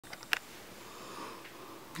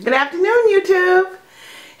Good afternoon, YouTube.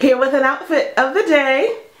 Here with an outfit of the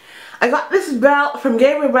day. I got this belt from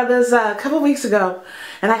Gabriel Brothers a couple weeks ago,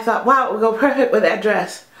 and I thought, wow, it would go perfect with that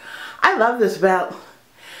dress. I love this belt.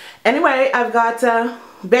 Anyway, I've got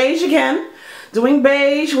beige again, doing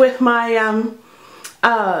beige with my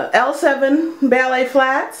L7 ballet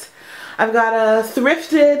flats. I've got a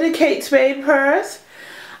thrifted Kate Spade purse,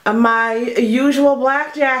 my usual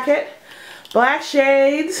black jacket, black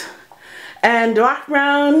shades, and dark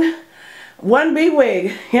brown 1B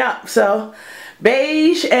wig. Yeah, so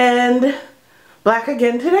beige and black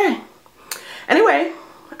again today. Anyway,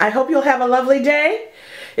 I hope you'll have a lovely day.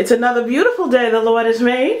 It's another beautiful day the Lord has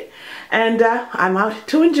made, and I'm out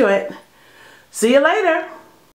to enjoy it. See you later.